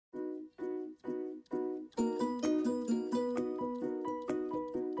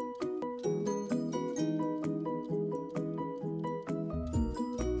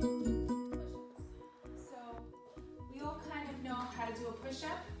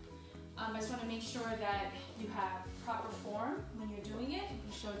I just want to make sure that you have proper form when you're doing it.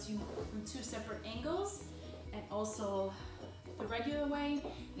 You show it to you from 2 separate angles, and also the regular way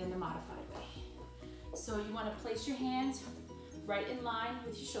and then the modified way. So you want to place your hands right in line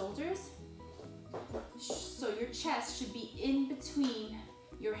with your shoulders. So your chest should be in between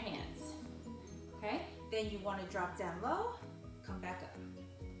your hands. Okay? Then you want to drop down low, come back up.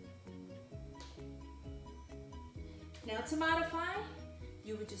 Now to modify,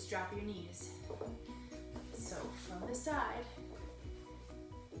 you would just drop your knees. So from the side,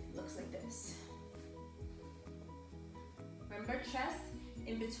 it looks like this. Remember, chest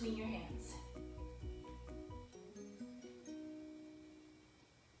in between your hands.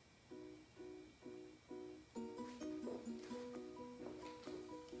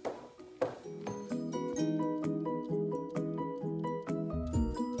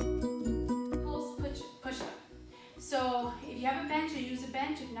 So if you have a bench, you use a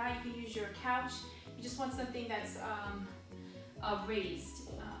bench. If not, you can use your couch. You just want something that's raised.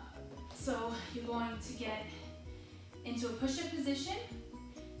 So you're going to get into a push-up position.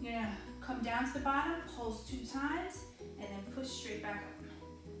 You're gonna come down to the bottom, pulse 2 times, and then push straight back up.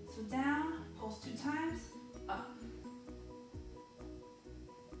 So down, pulse 2 times, up.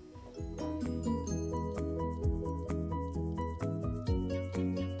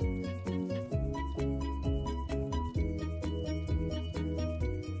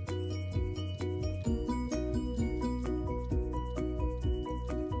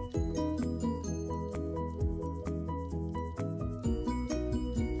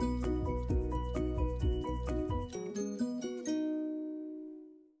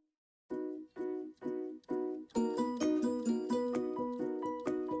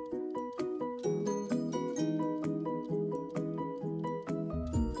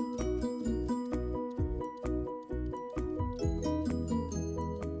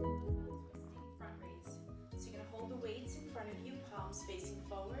 Facing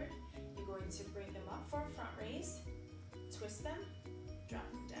forward, you're going to bring them up for a front raise, twist them, drop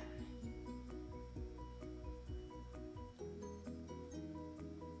them down.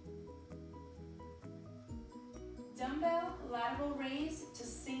 Dumbbell lateral raise to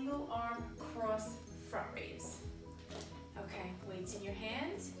single arm cross front raise. Okay, weights in your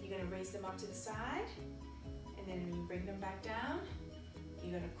hands, you're gonna raise them up to the side, and then when you bring them back down,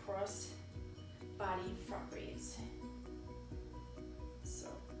 you're gonna cross body front raise. So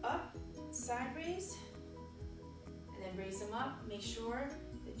up, side raise, and then raise them up. Make sure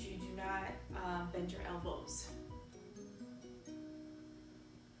that you do not bend your elbows.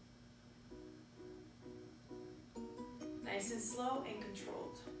 Nice and slow and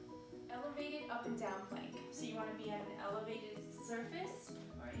controlled. Elevated up and down plank. So you want to be at an elevated surface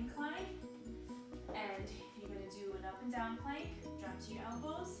or incline. And if you're going to do an up and down plank, drop to your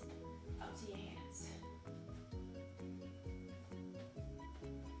elbows, up to your hands.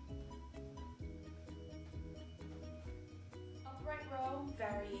 Upright row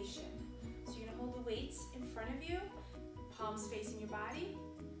variation. So you're going to hold the weights in front of you, palms facing your body.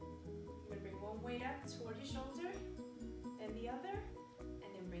 You're going to bring one weight up toward your shoulder, then the other,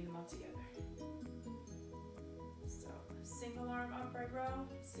 and then bring them up together. So single arm upright row,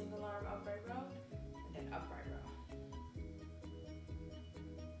 single arm upright row, and then upright row.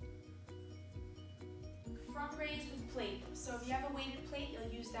 Front raise with plate. So if you have a weighted plate,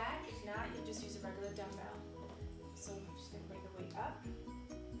 you'll use that. If not, you'll just use a regular dumbbell. So I'm just going to bring the weight up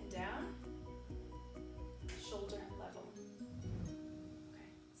and down, shoulder level. Okay.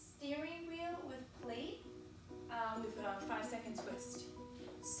 Steering wheel with plate with a 5-second twist.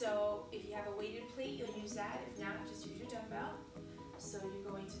 So if you have a weighted plate, you'll use that. If not, just use your dumbbell. So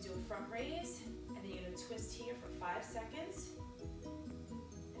you're going to do a front raise, and then you're going to twist here for 5 seconds,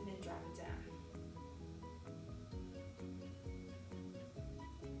 and then drop it down.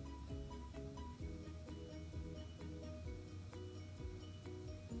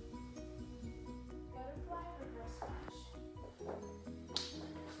 Butterfly reverse crunch.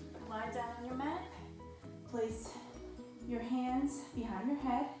 Lie down on your mat. Place your hands behind your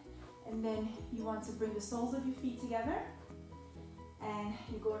head, and then you want to bring the soles of your feet together, and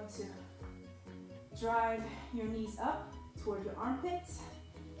you're going to drive your knees up toward your armpits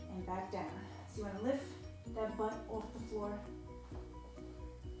and back down. So you want to lift that butt off the floor.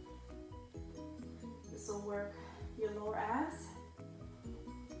 This will work your lower abs.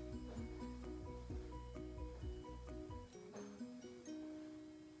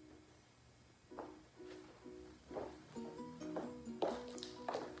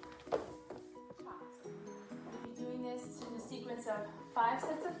 Of 5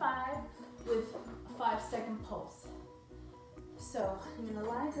 sets of 5 with a 5-second pulse. So you're gonna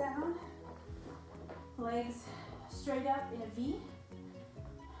lie down, legs straight up in a V,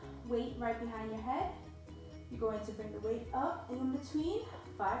 weight right behind your head. You're going to bring the weight up and in between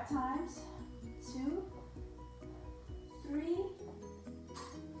 5 times. 2, 3,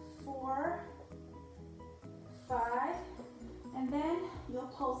 4, 5, and then you'll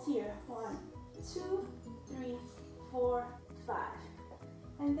pulse here. 1, 2, 3, 4, 5.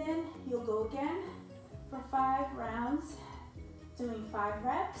 And then you'll go again for 5 rounds, doing 5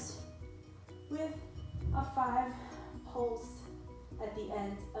 reps with a 5 pulse at the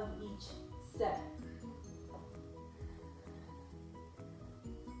end of each set.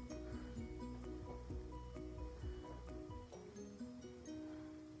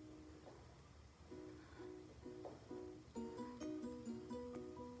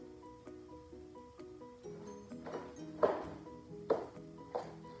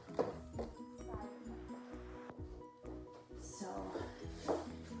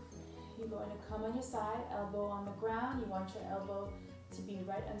 Come on your side, elbow on the ground. You want your elbow to be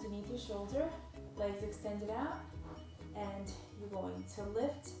right underneath your shoulder, legs extended out, and you're going to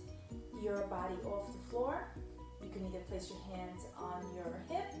lift your body off the floor. You can either place your hands on your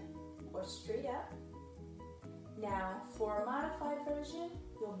hip or straight up. Now, for a modified version,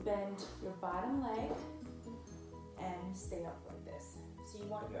 you'll bend your bottom leg and stay up like this. So you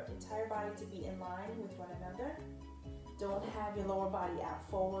want your entire body to be in line with one another. Don't have your lower body out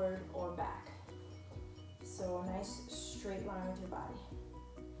forward or back. So a nice straight line with your body.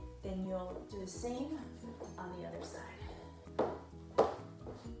 Then you'll do the same on the other side.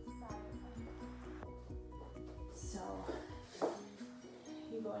 So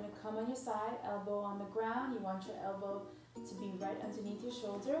you're going to come on your side, elbow on the ground. You want your elbow to be right underneath your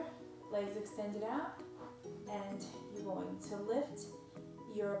shoulder, legs extended out, and you're going to lift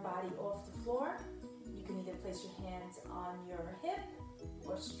your body off the floor. You can either place your hands on your hip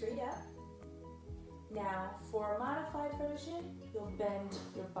or straight up. Now, for a modified version, you'll bend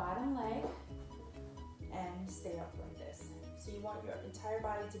your bottom leg and stay up like this. So you want your entire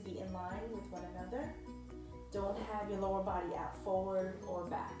body to be in line with one another. Don't have your lower body out forward or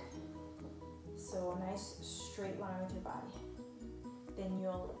back. So a nice straight line with your body. Then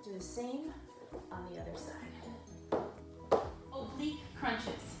you'll do the same on the other side. Oblique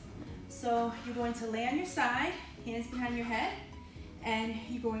crunches. So you're going to lay on your side, hands behind your head, and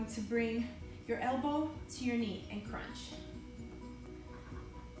you're going to bring your elbow to your knee and crunch.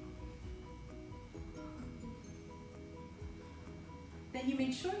 Then you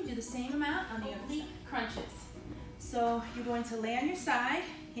make sure you do the same amount on the other side. Crunches. So you're going to lay on your side,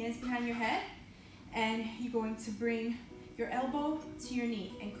 hands behind your head, and you're going to bring your elbow to your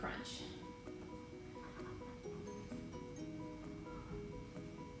knee and crunch.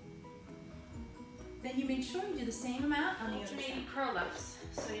 Then you make sure you do the same amount on the other side. Alternating curl-ups.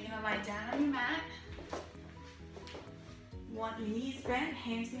 So you're gonna lie down on your mat. You want your knees bent,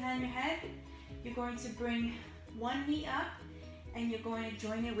 hands behind your head. You're going to bring one knee up and you're going to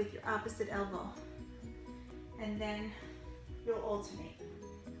join it with your opposite elbow. And then you'll alternate.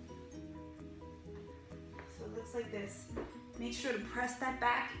 So it looks like this. Make sure to press that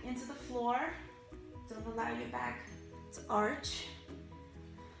back into the floor. Don't allow your back to arch.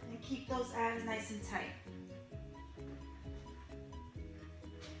 And keep those abs nice and tight.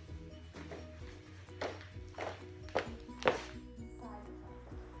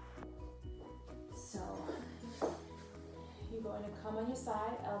 So you're going to come on your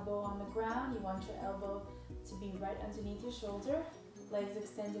side, elbow on the ground. You want your elbow to be right underneath your shoulder, legs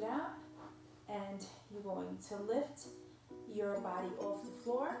extended out, and you're going to lift your body off the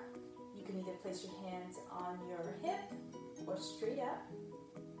floor. You can either place your hands on your hip or straight up.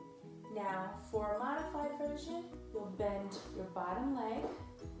 Now, for a modified version, you'll bend your bottom leg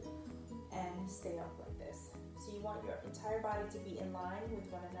and stay up like this. So you want your entire body to be in line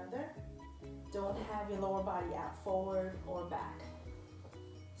with one another. Don't have your lower body out forward or back.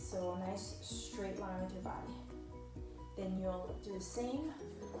 So a nice straight line with your body. Then you'll do the same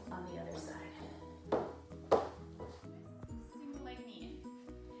on the other side. Single leg knee in.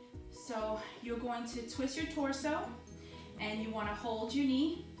 So you're going to twist your torso and you want to hold your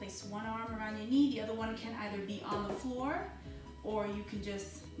knee. Place one arm around your knee. The other one can either be on the floor or you can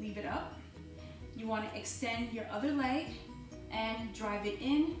just leave it up. You want to extend your other leg and drive it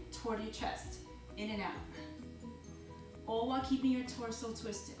in toward your chest, in and out. All while keeping your torso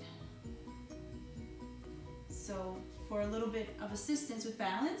twisted. So for a little bit of assistance with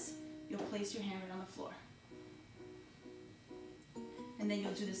balance, you'll place your hand right on the floor. And then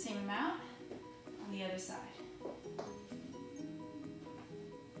you'll do the same amount on the other side.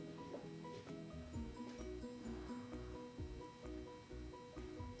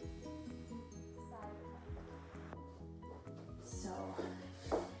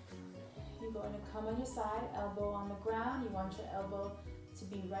 come on your side, elbow on the ground. You want your elbow to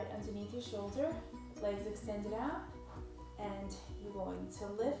be right underneath your shoulder, legs extended out, and you're going to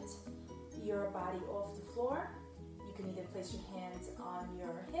lift your body off the floor. You can either place your hands on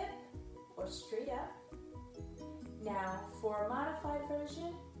your hip or straight up. Now, for a modified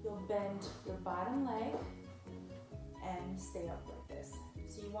version, you'll bend your bottom leg and stay up like this.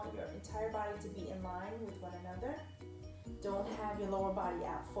 So you want your entire body to be in line with one another. Don't have your lower body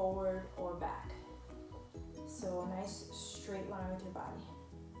out forward or back. So a nice straight line with your body.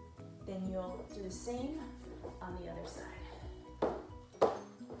 Then you'll do the same on the other side.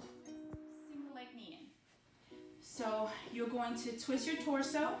 Single leg knee in. So you're going to twist your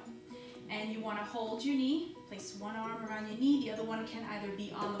torso and you want to hold your knee. Place one arm around your knee. The other one can either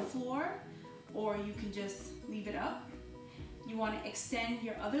be on the floor or you can just leave it up. You want to extend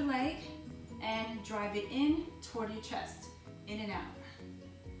your other leg and drive it in toward your chest, in and out.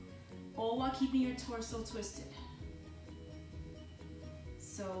 All while keeping your torso twisted.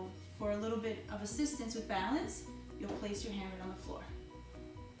 So for a little bit of assistance with balance, you'll place your hand right on the floor.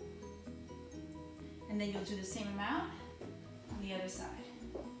 And then you'll do the same amount on the other side.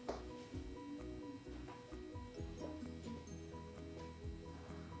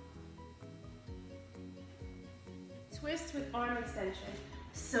 Twist with arm extension.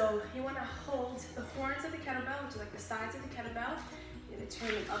 So you want to hold the horns of the kettlebell, which are like the sides of the kettlebell. You're going to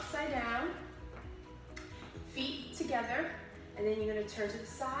turn them upside down, feet together, and then you're going to turn to the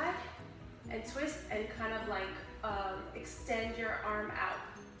side and twist and kind of like extend your arm out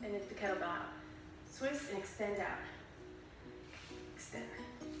and lift the kettlebell out. Twist and extend out. Extend.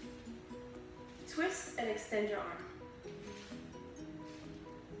 Twist and extend your arm.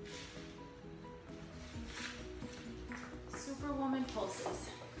 Superwoman pulses.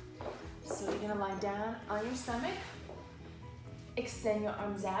 So you're gonna lie down on your stomach, extend your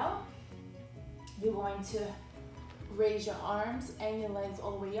arms out. You're going to raise your arms and your legs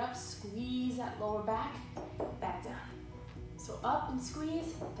all the way up, squeeze that lower back, back down. So up and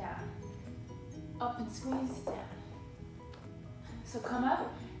squeeze, down. Up and squeeze, down. So come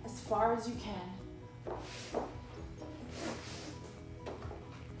up as far as you can.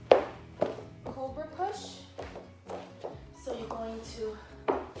 Cobra push. So you're going to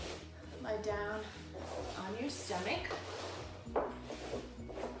lie down on your stomach.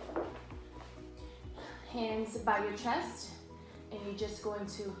 Hands by your chest, and you're just going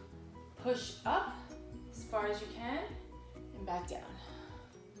to push up as far as you can and back down.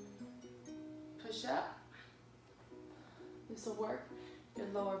 Push up. This will work your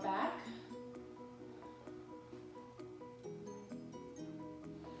lower back.